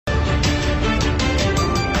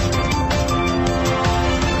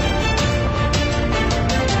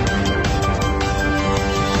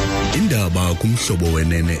kumhlobo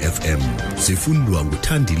wenene FM. Sifundwa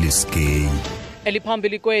nguThandile Skey.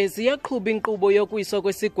 Eliphambili kwezi Iyaqhuba inkqubo yokuwiswa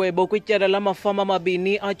kwesigwebo kwityala lamafama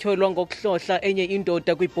amabini atyholwa ngokuhlohla enye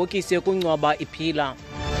indoda kwibhokisi yokungcwaba iphila.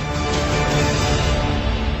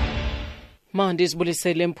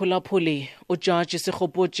 Mandizibulisele mphulaphuli. Ujaji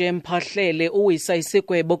Sikgopotje Mphahlele uwisa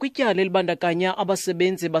isigwebo kwityala elibandakanya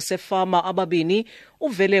abasebenzi basefama ababini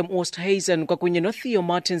uVillem Oosthuizen kwakunye noTheo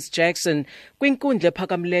Martins Jackson kwinkundla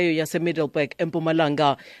ephakamileyo yaseMiddelburg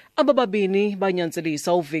eMpumalanga. Aba babini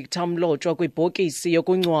banyanzelisa uVictor Mlotshwa kwibhokisi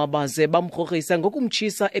yokungcwaba ze bamgrogrisa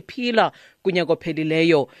ngokumtshisa ephila kunyaka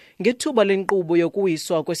ophelileyo. Ngethuba lenkqubo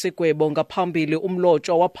yokuwiswa kwesigwebo ngaphambili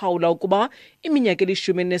uMlotshwa waphawula ukuba iminyaka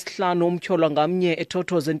 15 umtyholwa ngamnye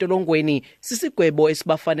ethothoza entolongweni sisigwebo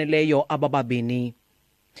esibafaneleyo aba babini.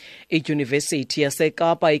 iYunivesithi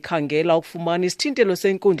yaseKapa ikhangela ukufumana isithintelo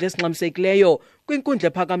senkundla esingxamisekileyo kwinkundla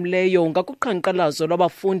ephakamileyo ngakuqhankqalazo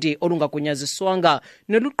lwabafundi olungagunyaziswanga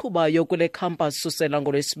noluqhubayo kule campus susela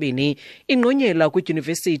ngolwesibini. Ingqonyela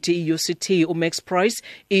kwidyunivesithi iUCT uMax Price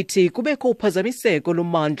ithi kubekho uphazamiseko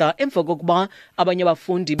lommandla emva kokuba abanye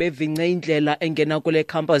abafundi bevince indlela engena kule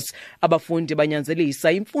campus. Abafundi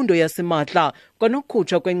banyanzelisa imfundo yasimahla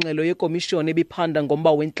kwanokukhutshwa kwengxelo yekomishoni ebiphanda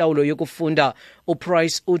ngomba wentlawulo yokufunda.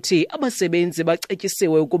 uPrice uthi abasebenzi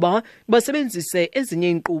bacetyisiwe ukuba basebenzise ezinye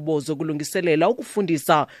iinkqubo zokulungiselela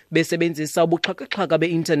ukufundisa besebenzisa ubuxhakaxhaka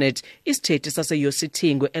be-internet. Isithethi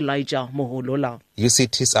sase-UCT ngu-Elijah Moholola.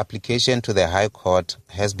 UCT's application to the High Court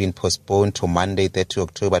has been postponed to Monday, 30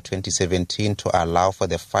 October 2017 to allow for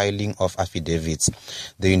the filing of affidavits.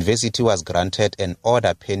 The university was granted an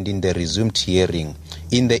order pending the resumed hearing.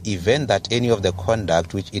 In the event that any of the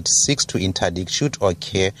conduct which it seeks to interdict should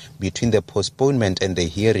occur between the postponement and the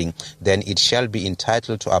hearing, then it shall be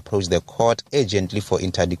entitled to approach the court urgently for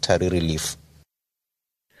interdictory relief.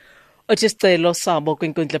 Isicelo sabo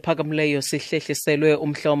kwinkundla ephakamileyo sihlehliselwe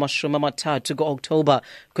umhla wama-30 ku-Oktoba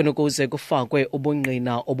kunokuze kufakwe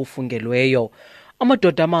ubungqina obufungelweyo.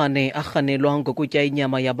 Amadoda amane arhanelwa ngokutya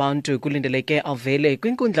inyama yabantu kulindeleke avele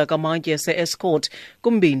kwinkundla kamatye se-Escort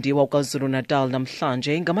kumbindi waKwaZulu-Natal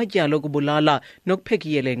namhlanje ngamatyala okubulala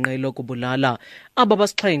nokuphekiyeleqe lokubulala. Aba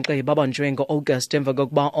basixhenxe babanjwe ngo-August emva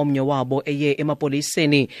kokuba omnye wabo eye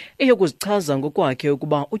emapoliseni eyokuzichaza ngokwakhe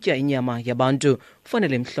ukuba utya inyama yabantu.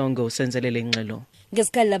 Fanele Mhlongo usenzelele ingxelo.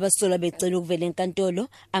 Ngesikhathi labasola becela ukuvela enkantolo,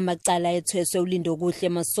 amacala ethweswe ulindo kuhle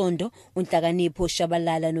emasondo, uNhlakanipho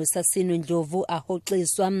Shabalala noSasino Ndlovu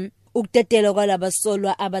ahoxiswa. Ukudedelwa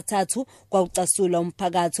kwalabasolwa abathathu kwaucasula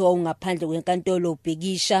umphakathi owawungaphandle kwenkantolo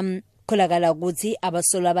ubhekisha. Kholakala ukuthi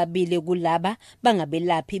abasolwa ababili kulaba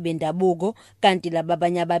bangabelaphi bendabuko kanti laba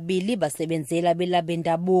abanye ababili basebenzela belaphi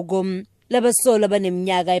bendabuko. Labasolwa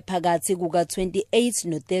baneminyaka ephakathi kuka-28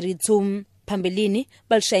 no-32. Phambilini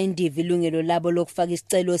balishaya indiva ilungelo labo lokufaka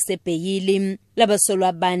isicelo sebheyili. Labasolwa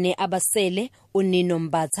abane abasele uNino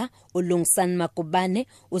Mbatha, uLungisani Magubane,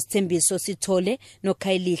 uSithembiso Sithole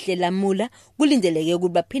noKhayilihle Lamula kulindeleke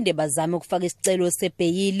ukuthi baphinde bazame ukufaka isicelo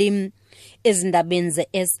sebheyili. Ezindabeni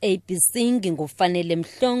ze-SABC ngufanele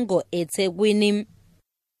Mhlongo eThekwini.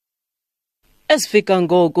 Esifika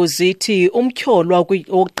ngoku zithi umtyholwa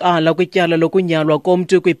wokuqala kwityala lokunyalwa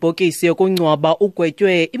komntu kwibhokisi yokungcwaba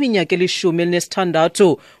ugwetywe iminyaka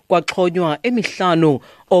 16 kwaxhonywa emihlanu.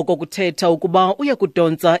 Oko kuthetha ukuba uya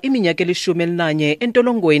kudontsa iminyaka 11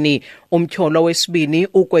 entolongweni. Umtyholwa wesibini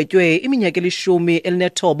ugwetywe iminyaka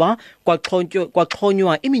 19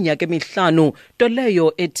 kwaxhonywa iminyaka 5, nto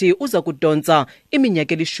leyo ethi uza kudontsa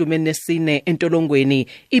iminyaka 14 entolongweni.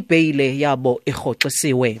 Ibheyile yabo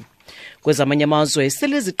irhoxisiwe. Kwezamanye amazwe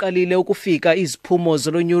sele ziqalile ukufika iziphumo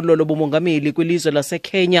zolonyulo lobumongameli kwilizwe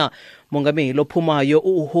laseKenya. Mongameli ophumayo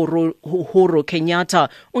Uhuru Kenyatta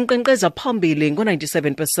unkqenkqeza phambili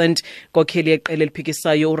ngo-97%. Kokheli yeqela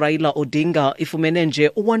eliphikisayo uRaila Odinga ifumene nje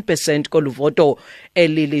u1% koluvoto.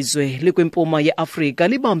 Eli lizwe likwimpuma yeAfrika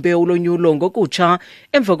libambe ulonyulo ngokutsha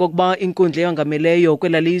emva kokuba inkundla eyongameleyo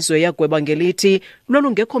kwela lizwe yagweba ngelithi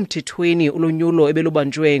lolungekho mthethweni ulonyulo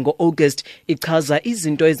ebelubanjwe ngo-August ichaza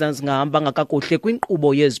izinto ezazingahambanga kakuhle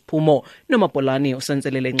kwinkqubo yeziphumo. Nomapolani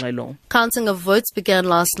usenzelele ngxelo. Counting of votes began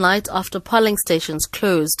last night after polling stations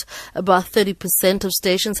closed. About 30% of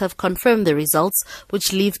stations have confirmed the results,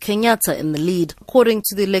 which leave Kenyatta in the lead. According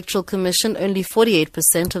to the Electoral Commission, only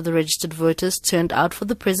 48% of the registered voters turned out for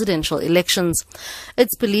the presidential elections.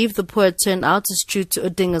 It's believed the poor turnout is due to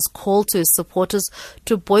Odinga's call to his supporters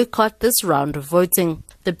to boycott this round of voting.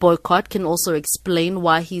 The boycott can also explain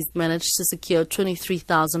why he's managed to secure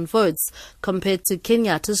 23,000 votes compared to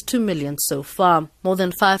Kenyatta's 2 million so far. More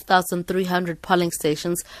than 5,300 polling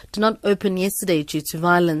stations did not open yesterday due to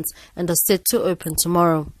violence and are set to open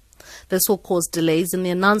tomorrow. This will cause delays in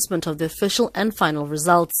the announcement of the official and final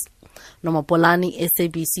results. Nomapolani,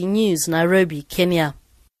 SABC News, Nairobi, Kenya.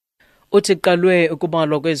 Uthi qalwe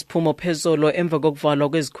ukubalwa kweziphumo phezolo emva kokuvalwa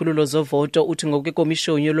kwezikhululo zovoto uthi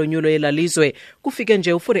ngokwekomishoni yolonyulo yelalizwe kufike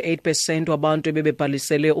nje u48% wabantu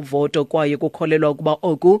ebebebhalisele uvoto kwaye kukholelwa ukuba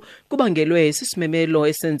oku kubangelwe isisimemelo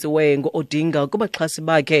esenziwe ngo-Odinga kubaxhasi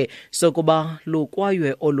bakhe sokuba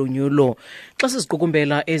lukwaywe olonyulo. Xa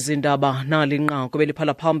siziqukumbela ezindaba nalinqaku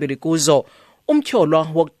beliphala phambili kuzo, umtyholwa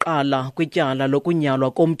wokuqala kwityala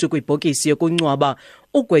lokunyalwa komntu kwibhokisi yokuncwaba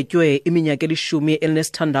ugwetywe iminyaka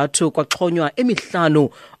 16 kwaxhonywa emihlanu,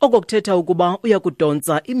 okuthetha ukuba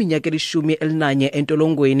uyakudontsa iminyaka 11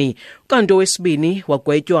 entolongweni. Kanti owesibini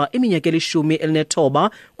wagwetywa iminyaka 19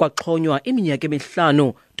 kwaxhonywa iminyaka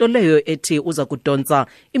 5, nto leyo ethi uza kudontsa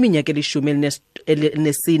iminyaka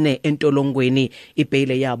 14 entolongweni.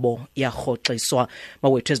 Ibheyile yabo yarhoxiswa.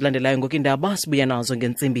 Mawethu ezilandelayo ngokindaba sibuya nazo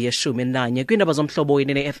ngentsimbi ye-11 kwiindaba zomhlobo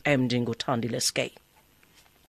wenene FM. Ndinguthandile Skay.